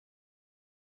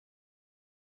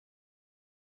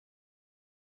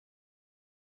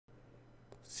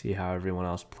See how everyone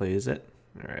else plays it.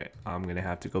 All right, I'm gonna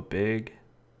have to go big.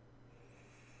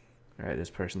 All right, this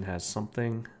person has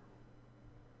something.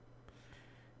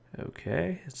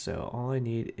 Okay, so all I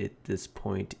need at this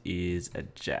point is a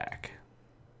jack.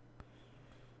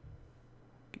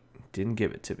 Didn't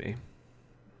give it to me.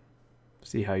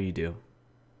 See how you do.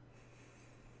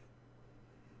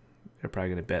 They're probably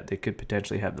gonna bet they could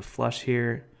potentially have the flush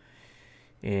here.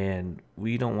 And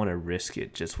we don't want to risk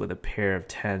it just with a pair of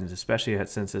tens, especially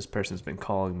since this person's been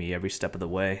calling me every step of the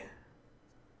way.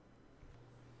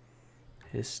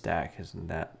 His stack isn't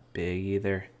that big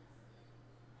either.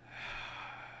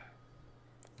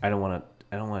 I don't want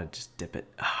to just dip it.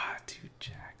 Ah, 2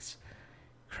 jacks.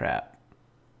 Crap.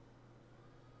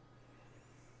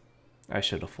 I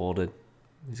should have folded.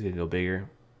 He's going to go bigger.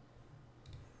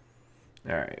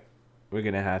 All right. We're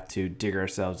going to have to dig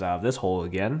ourselves out of this hole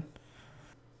again.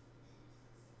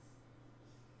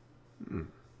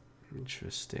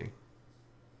 Interesting.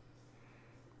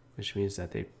 Which means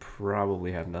that they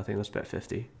probably have nothing. Let's bet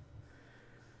 50.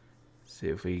 See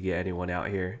if we get anyone out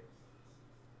here.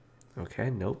 Okay,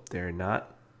 nope, they're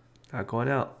not going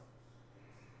out.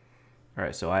 All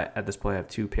right, so I at this point I have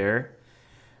 2 pair.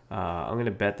 I'm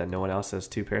gonna bet that no one else has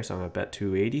 2 pairs, so I'm gonna bet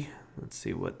 280. Let's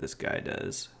see what this guy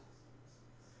does.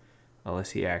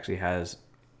 Unless he actually has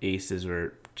aces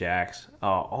or jacks. Oh,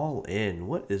 all in.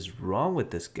 What is wrong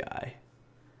with this guy?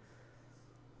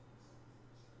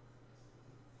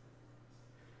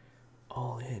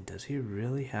 All in. Does he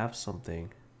really have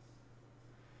something?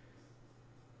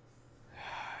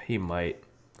 He might.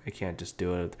 I can't just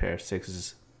do it with a pair of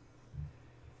 6s.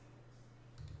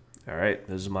 Alright,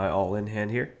 this is my all-in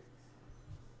hand here.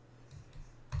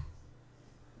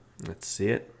 Let's see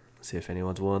it. See if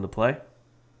anyone's willing to play.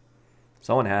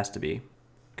 Someone has to be.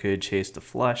 Could chase the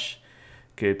flush.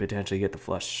 Could potentially get the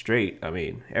flush straight. I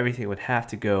mean, everything would have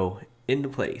to go into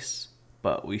place.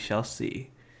 But we shall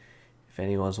see. If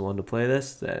anyone's willing to play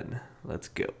this, then let's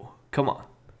go. Come on.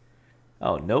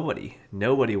 Oh, nobody.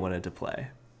 Nobody wanted to play.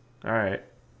 Alright.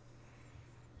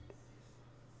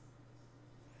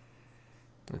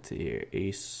 Let's see here.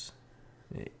 Ace.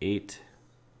 8.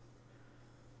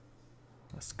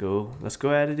 Let's go. Let's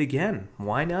go at it again.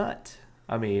 Why not?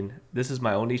 I mean, this is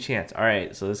my only chance.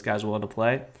 Alright, so this guy's willing to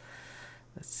play.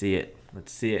 Let's see it.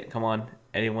 Let's see it. Come on.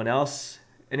 Anyone else?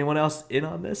 Anyone else in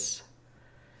on this?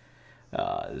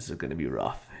 This is going to be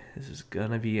rough. This is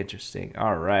going to be interesting.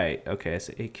 All right. Okay,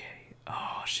 so 8K.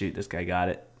 Oh, shoot. This guy got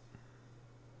it.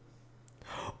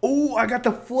 Oh, I got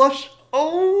the flush.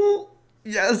 Oh,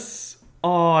 yes.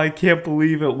 Oh, I can't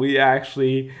believe it. We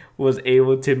actually was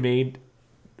able to make...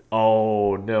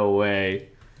 Oh, no way.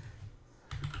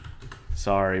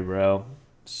 Sorry, bro.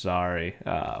 Sorry.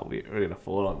 We're going to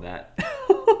fold on that.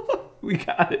 We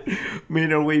got it.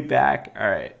 Made our way back. All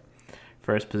right.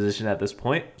 First position at this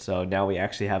point, so now we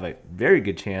actually have a very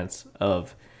good chance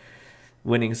of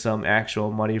winning some actual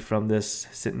money from this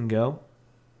sit and go.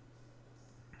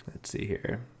 Let's see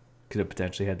here. Could have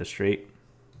potentially had the straight.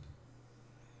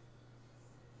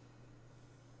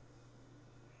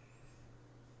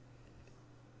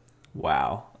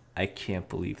 Wow, I can't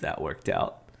believe that worked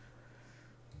out.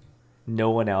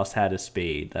 No one else had a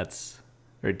spade.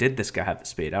 Or did this guy have the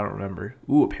spade? I don't remember.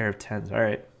 Ooh, a pair of 10s. All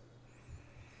right.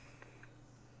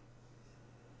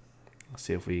 Let's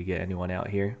see if we get anyone out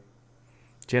here.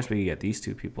 Chance we can get these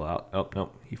 2 people out. Oh,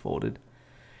 nope, he folded.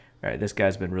 All right, this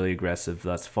guy's been really aggressive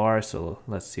thus far, so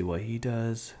let's see what he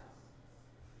does.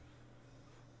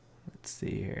 Let's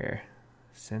see here.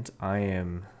 Since I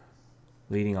am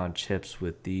leading on chips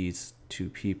with these 2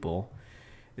 people,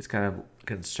 it's kind of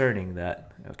concerning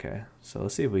that... Okay, so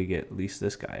let's see if we get at least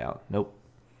this guy out. Nope.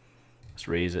 Let's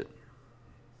raise it.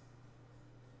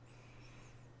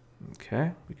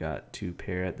 Okay, we got 2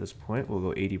 pair at this point. We'll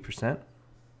go 80%.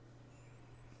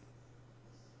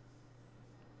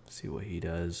 See what he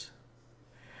does.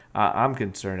 I'm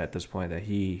concerned at this point that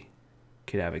he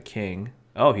could have a king.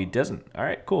 Oh, he doesn't. All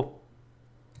right, cool.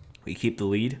 We keep the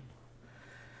lead.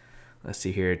 Let's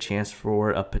see here. A chance for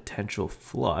a potential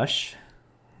flush.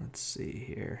 Let's see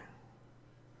here.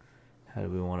 How do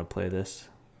we want to play this?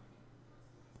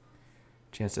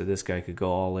 Chance that this guy could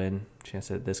go all in. Chance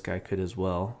that this guy could as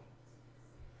well.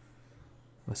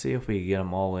 Let's see if we can get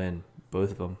them all in.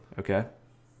 Both of them. Okay.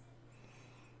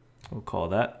 We'll call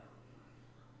that.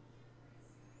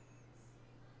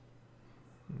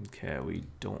 Okay, we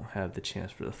don't have the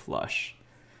chance for the flush.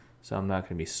 So I'm not going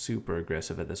to be super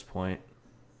aggressive at this point.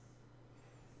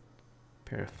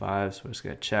 Pair of 5s. We're just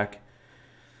going to check.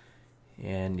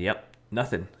 And yep,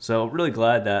 nothing. So really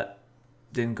glad that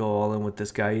didn't go all in with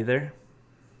this guy either.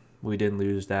 We didn't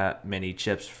lose that many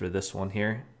chips for this one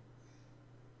here.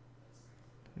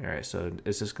 All right, so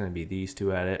it's just going to be these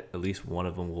two at it. At least one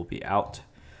of them will be out.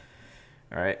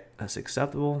 All right, that's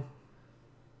acceptable.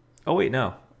 Oh, wait,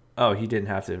 no. Oh, he didn't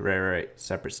have to. Right.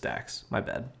 Separate stacks. My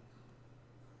bad.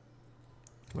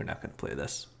 We're not going to play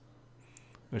this.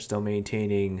 We're still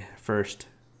maintaining first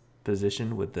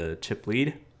position with the chip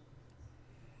lead.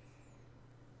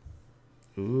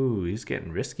 Ooh, he's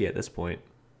getting risky at this point.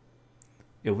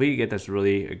 If we get this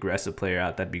really aggressive player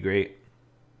out, that'd be great.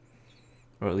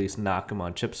 Or at least knock him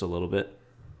on chips a little bit.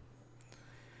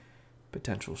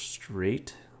 Potential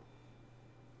straight.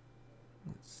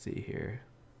 Let's see here.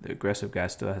 The aggressive guy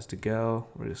still has to go.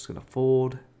 We're just going to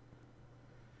fold.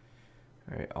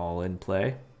 All right, all in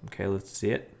play. Okay, let's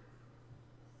see it.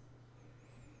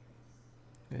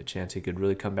 A chance he could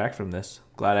really come back from this.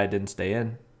 Glad I didn't stay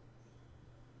in.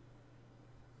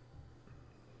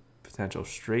 Potential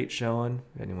straight showing.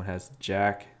 If anyone has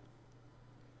jack.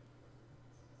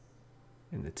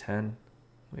 In the 10.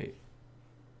 Wait.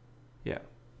 Yeah.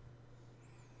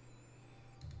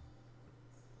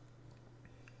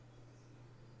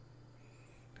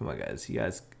 Come on, guys. You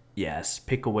guys, yes,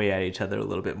 pick away at each other a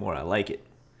little bit more. I like it.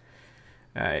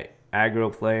 All right.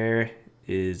 Aggro player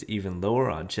is even lower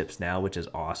on chips now, which is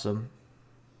awesome.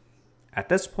 At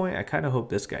this point, I kind of hope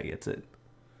this guy gets it.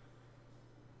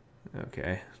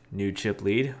 Okay. New chip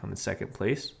lead. I'm in second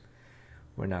place.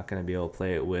 We're not going to be able to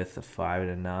play it with a 5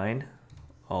 and a 9.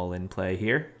 All in play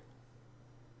here.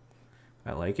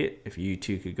 I like it. If you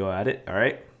two could go at it. All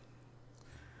right.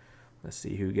 Let's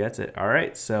see who gets it. All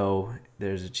right, so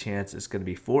there's a chance it's going to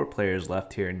be 4 players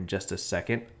left here in just a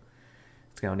second.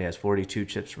 This guy only has 42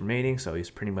 chips remaining, so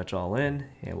he's pretty much all in.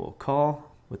 And we'll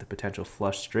call with a potential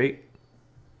flush straight.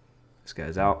 This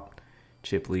guy's out.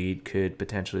 Chip lead could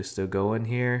potentially still go in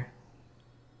here.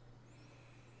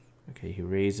 Okay, he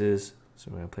raises.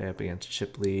 So we're going to play up against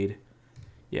chip lead.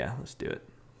 Yeah, let's do it.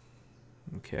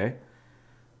 Okay.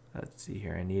 Let's see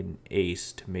here. I need an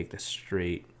ace to make this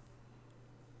straight.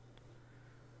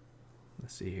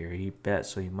 Let's see here. He bet,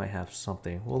 so he might have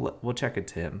something. We'll check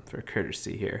into him for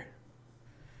courtesy here.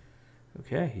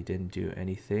 Okay, he didn't do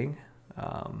anything.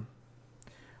 All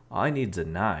I need is a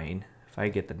 9. If I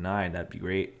get the 9, that'd be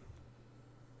great.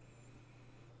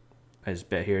 I just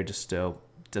bet here just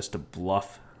to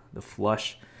bluff the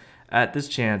flush. At this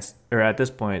chance, or at this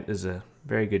point, there's a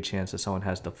very good chance that someone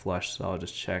has the flush, so I'll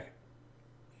just check.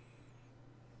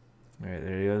 All right,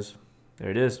 there he goes.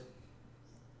 There it is.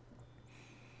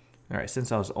 All right,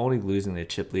 since I was only losing the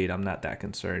chip lead, I'm not that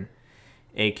concerned.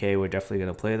 AK, we're definitely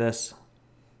going to play this.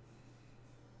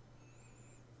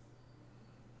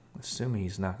 Assuming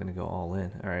he's not going to go all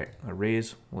in. All right, a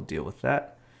raise, we'll deal with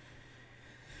that.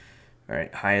 All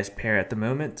right, highest pair at the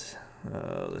moment.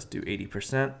 Let's do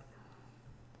 80%.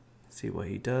 See what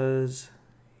he does.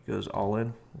 He goes all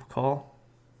in, we'll call.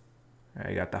 All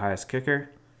right, I got the highest kicker.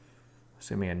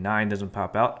 Assuming a 9 doesn't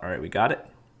pop out. All right, we got it.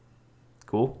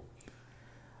 Cool.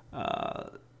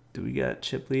 Do we get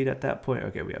chip lead at that point?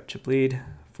 Okay, we have chip lead.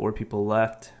 4 people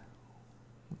left.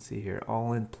 Let's see here.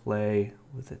 All in play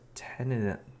with a 10 and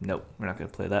a... Nope, we're not going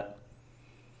to play that.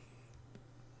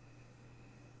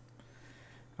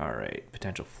 All right,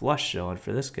 potential flush showing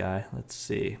for this guy. Let's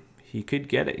see. He could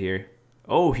get it here.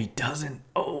 Oh, he doesn't.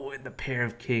 Oh, and the pair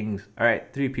of kings. All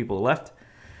right, 3 people left.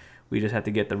 We just have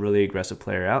to get the really aggressive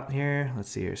player out here. Let's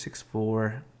see here.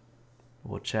 6-4.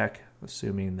 We'll check,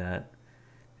 assuming that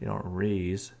they don't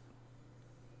raise.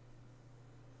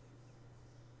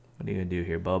 What are you going to do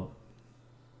here, bub?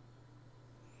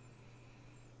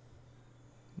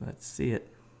 Let's see it.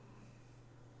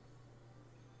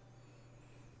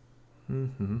 What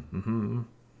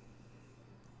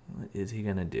is he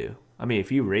going to do? I mean,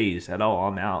 if you raise at all,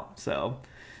 I'm out. So,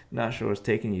 not sure what's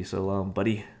taking you so long,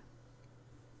 buddy.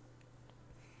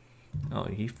 Oh,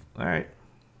 all right.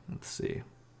 Let's see.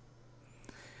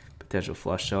 Potential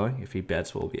flush showing. If he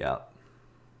bets, we'll be out.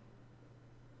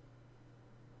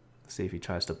 Let's see if he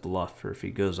tries to bluff or if he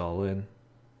goes all in.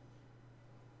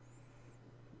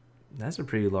 That's a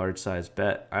pretty large size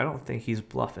bet. I don't think he's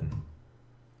bluffing.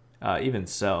 Even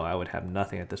so, I would have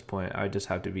nothing at this point. I would just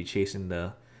have to be chasing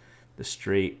the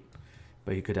straight,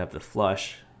 but he could have the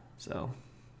flush. So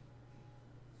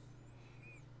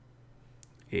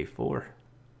A4.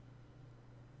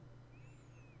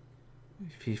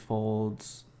 If he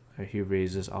folds or he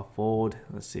raises, I'll fold.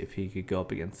 Let's see if he could go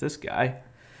up against this guy.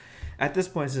 At this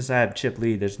point, since I have chip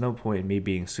lead, there's no point in me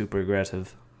being super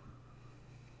aggressive.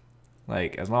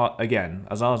 Like, as long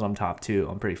as I'm top 2,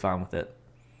 I'm pretty fine with it.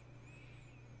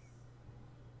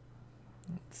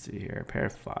 Let's see here, a pair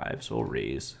of 5s, so we'll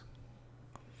raise.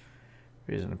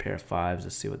 Raising a pair of 5s,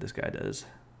 let's see what this guy does.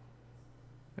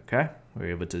 Okay,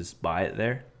 we're able to just buy it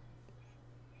there.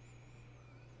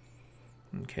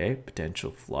 Okay,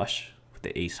 potential flush with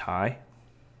the ace high.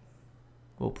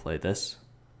 We'll play this.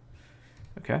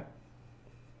 Okay.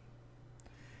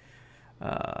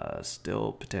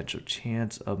 Still potential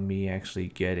chance of me actually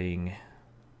getting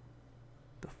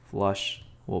the flush.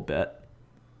 We'll bet.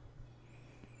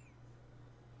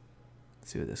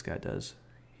 Let's see what this guy does.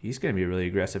 He's going to be really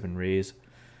aggressive and raise.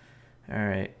 All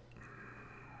right.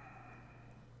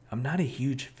 I'm not a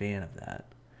huge fan of that.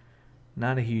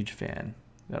 Not a huge fan.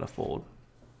 Gotta fold.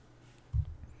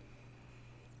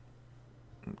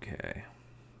 Okay.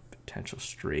 Potential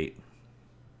straight.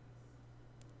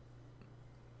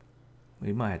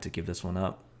 We might have to give this one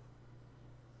up.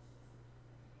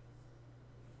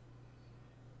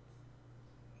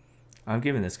 I'm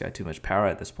giving this guy too much power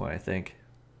at this point, I think.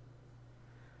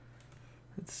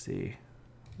 Let's see.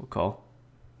 We'll call.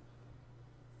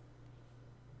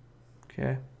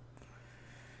 Okay.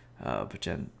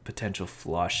 Potential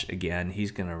flush again. He's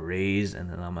going to raise,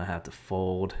 and then I'm going to have to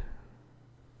fold.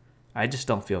 I just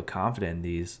don't feel confident in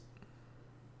these.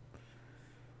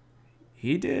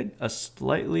 He did a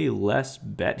slightly less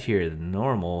bet here than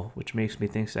normal, which makes me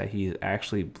think that he's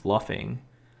actually bluffing.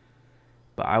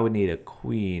 But I would need a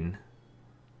queen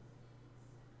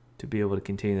to be able to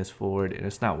continue this forward, and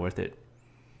it's not worth it.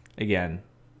 Again,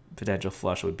 potential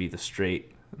flush would be the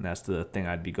straight, and that's the thing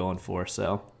I'd be going for,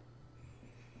 so.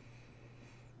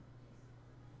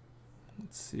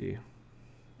 Let's see.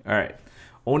 All right.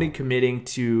 Only committing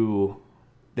to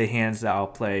the hands that I'll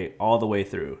play all the way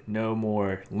through. No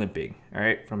more limping. All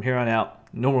right. From here on out,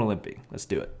 no more limping. Let's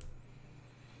do it.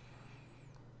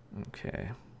 Okay.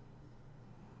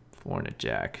 4 and a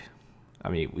jack. I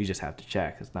mean, we just have to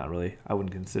check. It's not really, I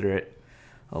wouldn't consider it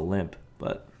a limp,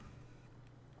 but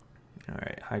all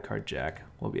right. High card jack.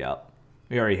 We'll be out.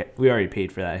 We already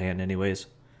paid for that hand anyways.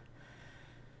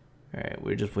 All right,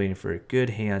 we're just waiting for a good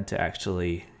hand to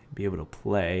actually be able to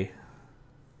play.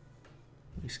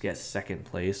 At least get second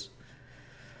place.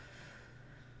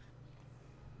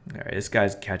 All right, this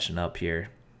guy's catching up here.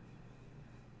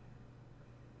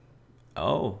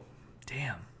 Oh,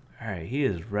 damn. All right, he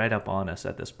is right up on us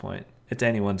at this point. It's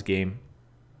anyone's game.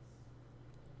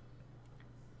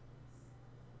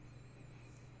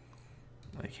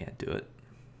 I can't do it.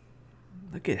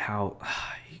 Look at how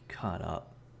he caught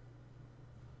up.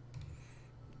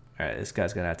 All right, this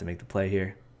guy's going to have to make the play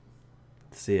here.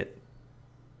 Let's see it.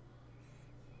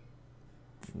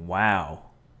 Wow.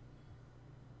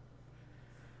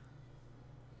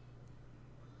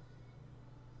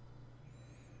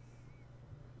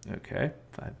 Okay,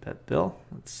 5-bet bill.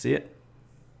 Let's see it.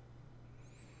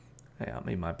 Hey, I'll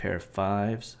make my pair of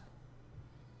fives.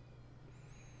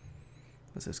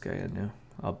 What's this guy gonna do?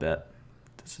 I'll bet.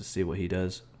 Just to see what he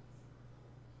does.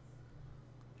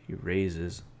 He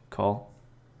raises. Call.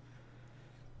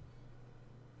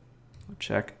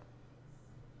 Check.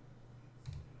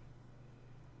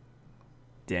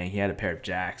 Dang, he had a pair of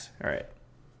jacks. All right.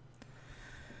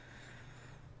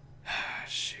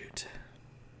 Shoot.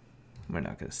 We're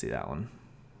not going to see that one.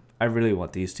 I really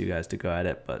want these two guys to go at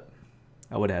it, but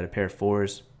I would have had a pair of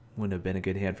fours. Wouldn't have been a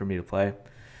good hand for me to play.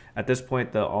 At this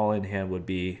point, the all-in hand would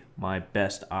be my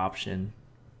best option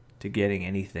to getting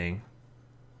anything.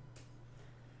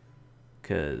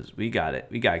 Because we got it.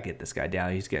 We got to get this guy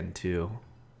down. He's getting too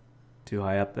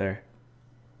high up there.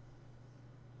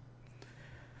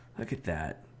 Look at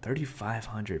that.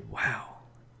 3,500. Wow.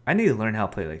 I need to learn how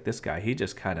to play like this guy. He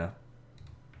just kind of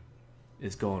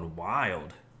is going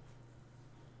wild.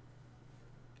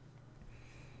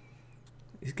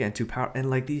 He's getting too powerful. And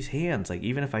like these hands, like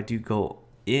even if I do go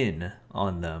in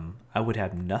on them, I would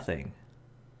have nothing.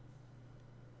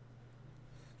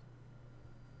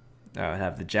 I would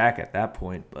have the jack at that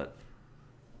point, but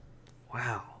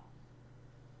wow.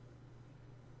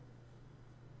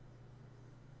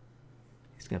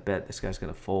 He's going to bet this guy's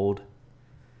going to fold.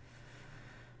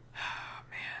 Oh,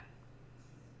 man.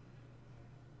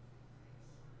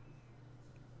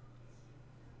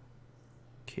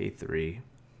 K3.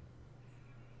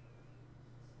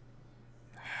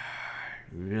 I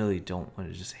really don't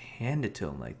want to just hand it to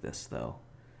him like this, though.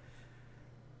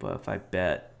 But if I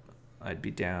bet, I'd be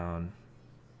down.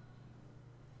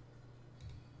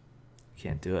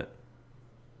 Can't do it.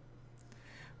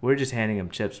 We're just handing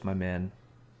him chips, my man.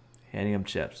 Handing him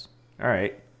chips. All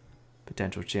right.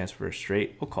 Potential chance for a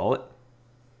straight. We'll call it.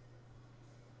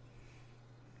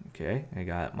 Okay. I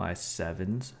got my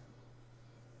sevens.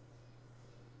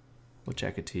 We'll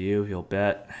check it to you. He'll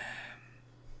bet.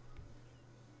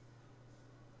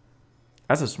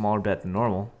 That's a smaller bet than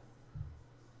normal.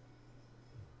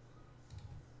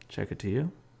 Check it to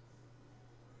you.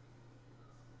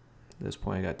 At this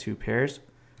point, I got two pairs.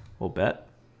 We'll bet.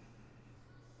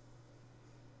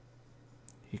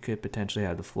 He could potentially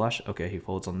have the flush. Okay, he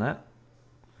folds on that.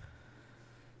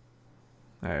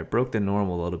 All right, broke the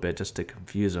normal a little bit just to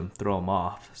confuse him, throw him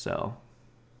off. So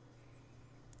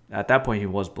at that point, he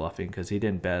was bluffing because he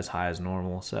didn't bet as high as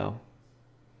normal. So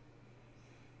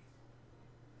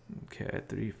okay,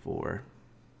 3-4.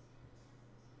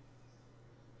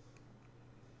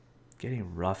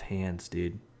 Getting rough hands,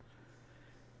 dude.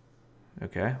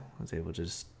 Okay, I was able to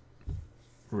just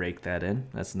rake that in.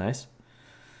 That's nice.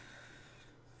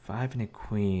 5 and a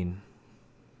queen.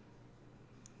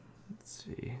 Let's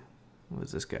see. What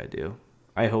does this guy do?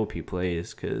 I hope he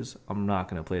plays because I'm not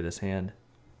going to play this hand.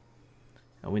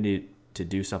 And we need to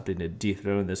do something to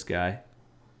dethrone this guy.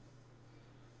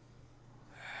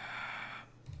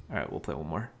 All right, we'll play one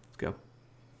more. Let's go.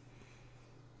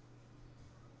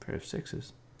 Pair of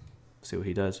sixes. See what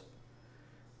he does.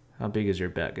 How big is your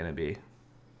bet going to be?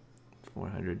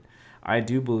 400. I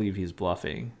do believe he's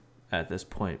bluffing at this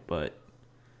point, but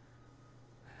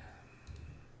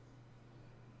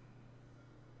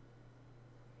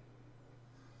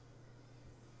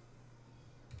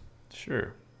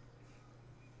sure.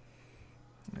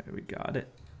 There, we got it.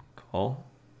 Call.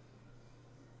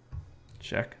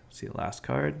 Check. See the last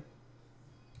card.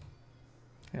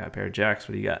 Yeah, a pair of jacks.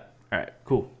 What do you got? All right,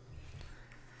 cool.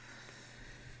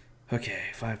 Okay,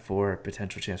 5-4,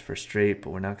 potential chance for straight, but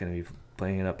we're not going to be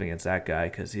playing it up against that guy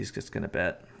because he's just going to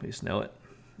bet. We just know it.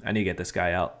 I need to get this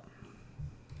guy out.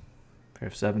 Pair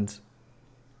of sevens.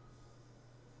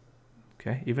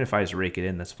 Okay, even if I just rake it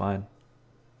in, that's fine.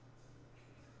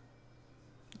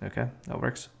 Okay, that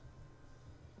works.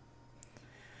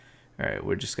 All right,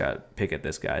 we're just got to pick at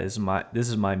this guy. This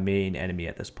is my main enemy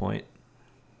at this point.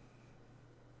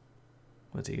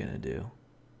 What's he going to do?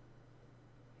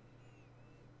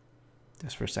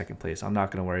 Just for second place. I'm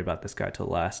not going to worry about this guy till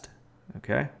last.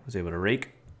 Okay, was able to rake.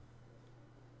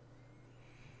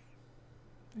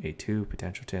 A2,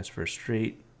 potential chance for a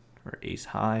straight or ace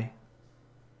high.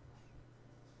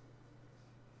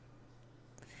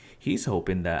 He's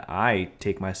hoping that I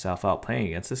take myself out playing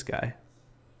against this guy.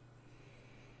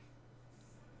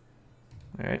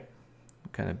 All right,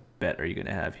 what kind of bet are you going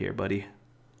to have here, buddy?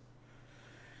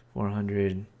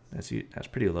 400, that's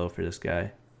pretty low for this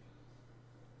guy.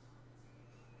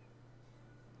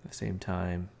 At the same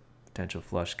time, potential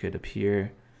flush could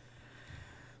appear.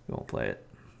 We won't play it.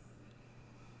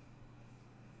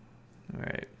 All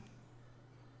right.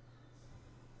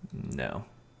 No.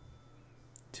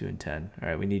 2 and 10. All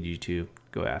right, we need you to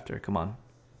go after. Come on.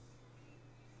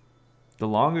 The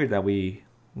longer that we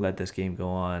let this game go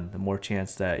on, the more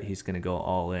chance that he's going to go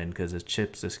all in because his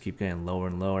chips just keep getting lower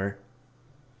and lower.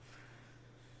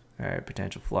 All right,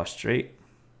 potential flush straight.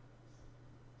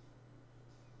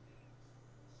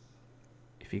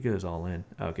 If he goes all in,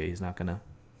 okay, he's not gonna.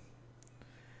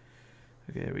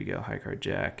 Okay, there we go. High card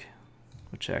jack.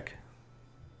 We'll check.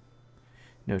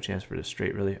 No chance for the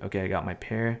straight, really. Okay, I got my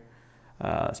pair.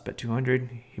 Let's bet 200.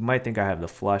 He might think I have the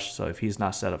flush, so if he's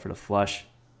not set up for the flush,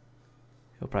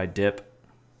 he'll probably dip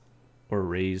or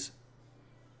raise.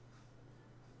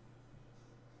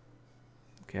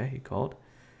 Okay, he called.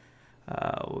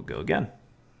 We'll go again.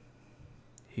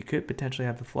 He could potentially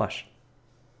have the flush.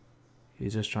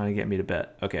 He's just trying to get me to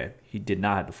bet. Okay, he did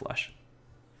not have the flush.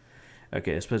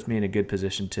 Okay, this puts me in a good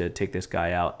position to take this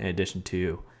guy out in addition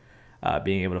to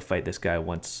being able to fight this guy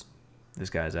once this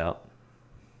guy's out.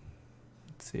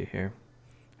 Let's see here.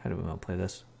 How do we want to play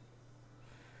this?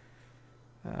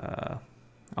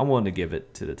 I'm willing to give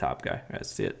it to the top guy. All right,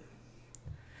 let's see it.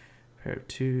 Pair of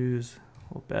twos.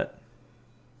 We'll bet.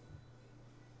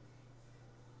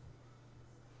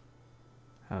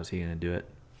 How's he going to do it?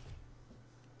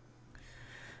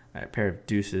 All right, pair of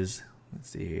deuces. Let's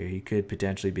see here. He could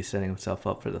potentially be setting himself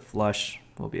up for the flush.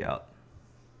 We'll be out.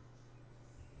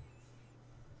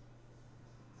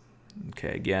 Okay,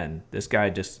 again, this guy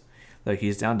just, like,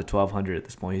 he's down to 1,200 at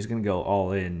this point. He's going to go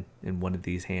all in one of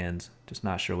these hands. Just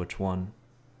not sure which one.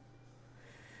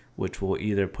 Which will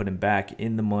either put him back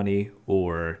in the money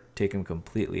or take him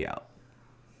completely out.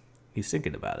 He's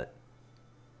thinking about it.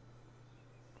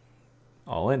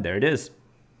 All in. There it is.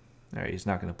 All right, he's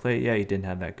not going to play it yet. He didn't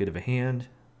have that good of a hand.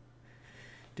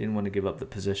 Didn't want to give up the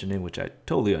positioning, which I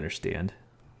totally understand.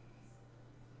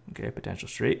 Okay, potential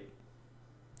straight.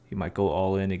 He might go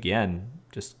all in again,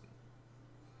 just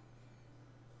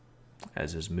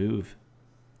as his move.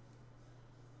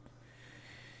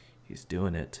 He's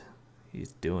doing it.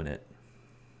 He's doing it.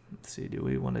 Let's see, do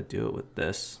we want to do it with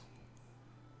this?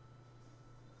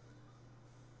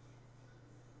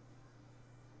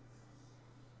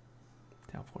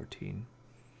 Down 14.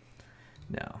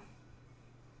 No.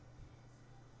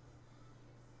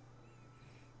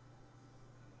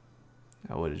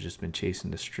 I would have just been chasing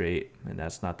the straight, and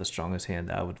that's not the strongest hand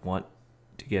that I would want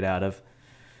to get out of.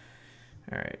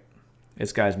 All right.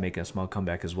 This guy's making a small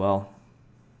comeback as well.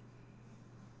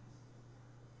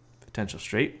 Potential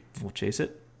straight. We'll chase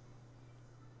it.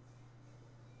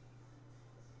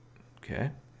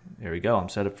 Okay. There we go. I'm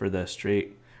set up for the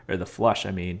straight, or the flush,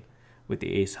 I mean, with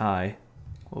the ace high.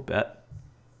 We'll bet.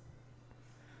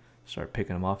 Start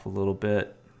picking him off a little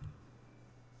bit.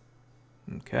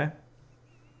 Okay.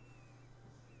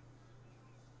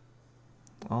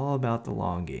 All about the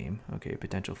long game. Okay,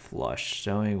 potential flush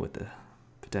showing with the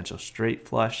potential straight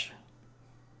flush.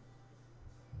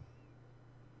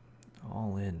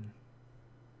 All in.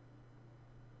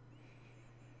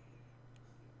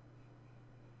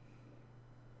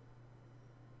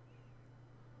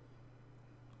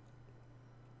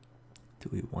 Do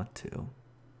we want to?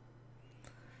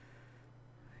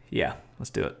 Yeah, let's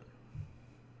do it.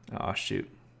 Oh, shoot.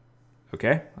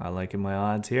 Okay, I like my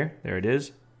odds here. There it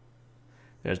is.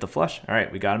 There's the flush. All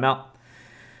right, we got him out.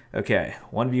 Okay,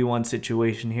 1v1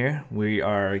 situation here. We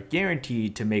are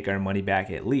guaranteed to make our money back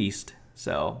at least.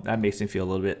 So that makes me feel a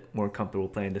little bit more comfortable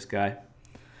playing this guy.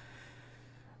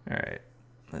 All right,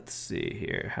 let's see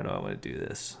here. How do I want to do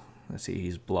this? Let's see,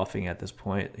 he's bluffing at this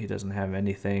point. He doesn't have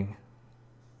anything.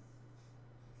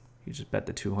 You just bet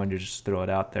the 200, just throw it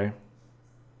out there.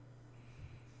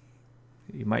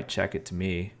 You might check it to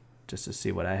me just to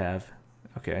see what I have.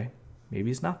 Okay, maybe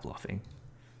he's not bluffing.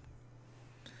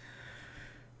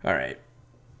 All right,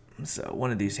 so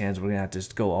one of these hands we're gonna have to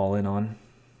just go all in on.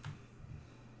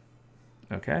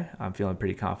 Okay, I'm feeling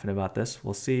pretty confident about this.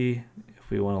 We'll see if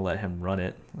we want to let him run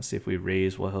it. Let's see if we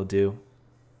raise what he'll do.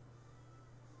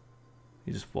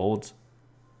 He just folds.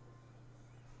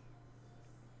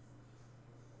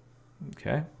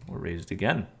 Okay, we'll raise it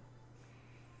again.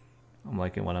 I'm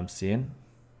liking what I'm seeing.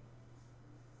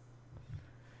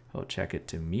 He'll check it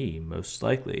to me, most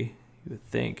likely, you would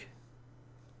think.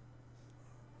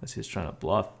 Unless he's trying to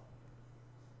bluff.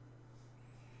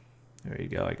 There you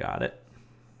go, I got it.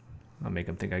 I'll make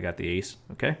him think I got the ace.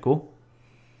 Okay, cool.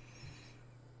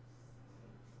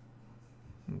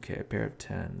 Okay, a pair of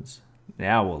tens.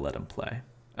 Now we'll let him play.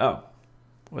 Oh,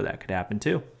 or that could happen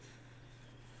too.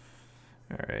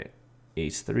 All right,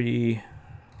 ace three.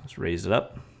 Let's raise it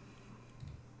up.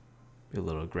 Be a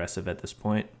little aggressive at this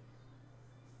point.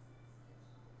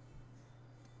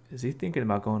 Is he thinking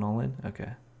about going all in?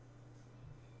 Okay.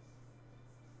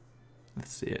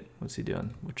 Let's see it. What's he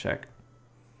doing? We'll check.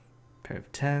 Pair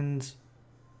of tens.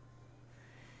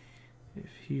 If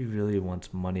he really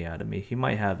wants money out of me, he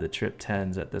might have the trip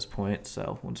tens at this point,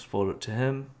 so we'll just fold it to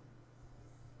him.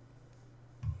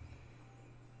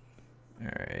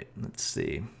 All right, let's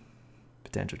see.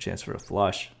 Potential chance for a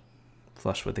flush.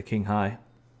 Flush with the king high.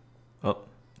 Oh,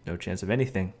 no chance of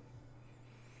anything.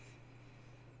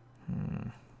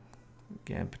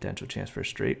 Again, potential chance for a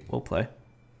straight. We'll play.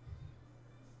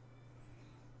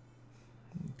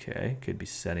 Okay, could be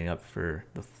setting up for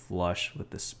the flush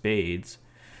with the spades,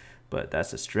 but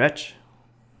that's a stretch.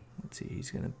 Let's see,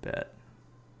 he's gonna bet.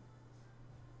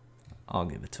 I'll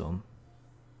give it to him.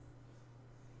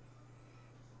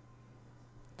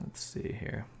 Let's see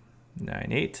here.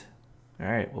 9-8. All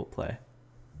right, we'll play.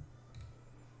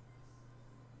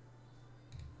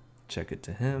 Check it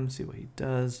to him, see what he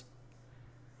does.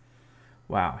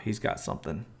 Wow, he's got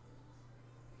something.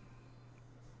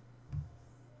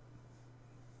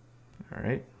 All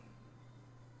right.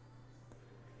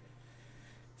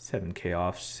 7K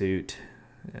offsuit.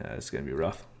 Yeah, it's going to be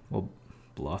rough. We'll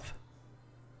bluff.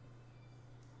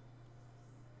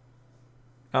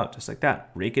 Oh, just like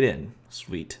that. Rake it in.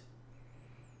 Sweet.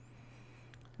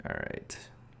 All right.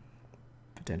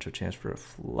 Potential chance for a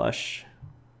flush.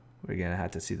 We're going to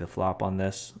have to see the flop on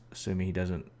this, assuming he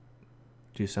doesn't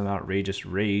do some outrageous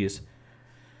raise.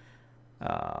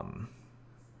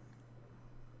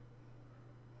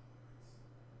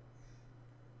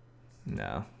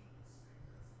 No.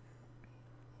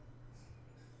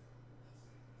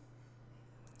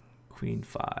 Queen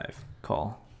 5.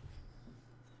 Call.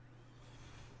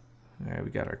 All right,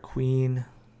 we got our queen.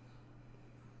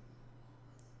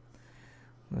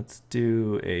 Let's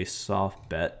do a soft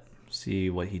bet. See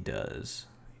what he does.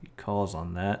 He calls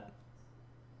on that.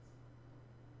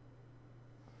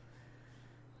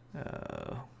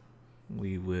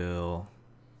 We will,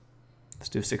 let's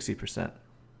do 60%.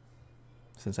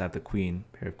 Since I have the queen,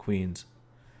 pair of queens.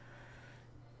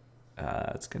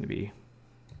 It's going to be,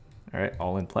 all right,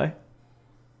 all in play.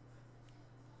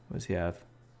 What does he have?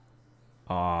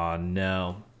 Oh,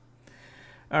 no.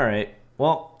 All right,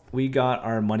 well, we got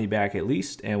our money back at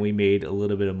least, and we made a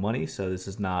little bit of money, so this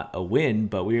is not a win,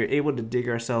 but we were able to dig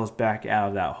ourselves back out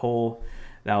of that hole.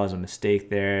 That was a mistake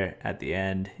there at the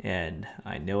end, and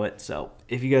I know it. So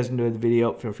if you guys enjoyed the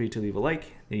video, feel free to leave a like.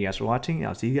 Thank you guys for watching.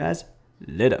 I'll see you guys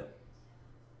later.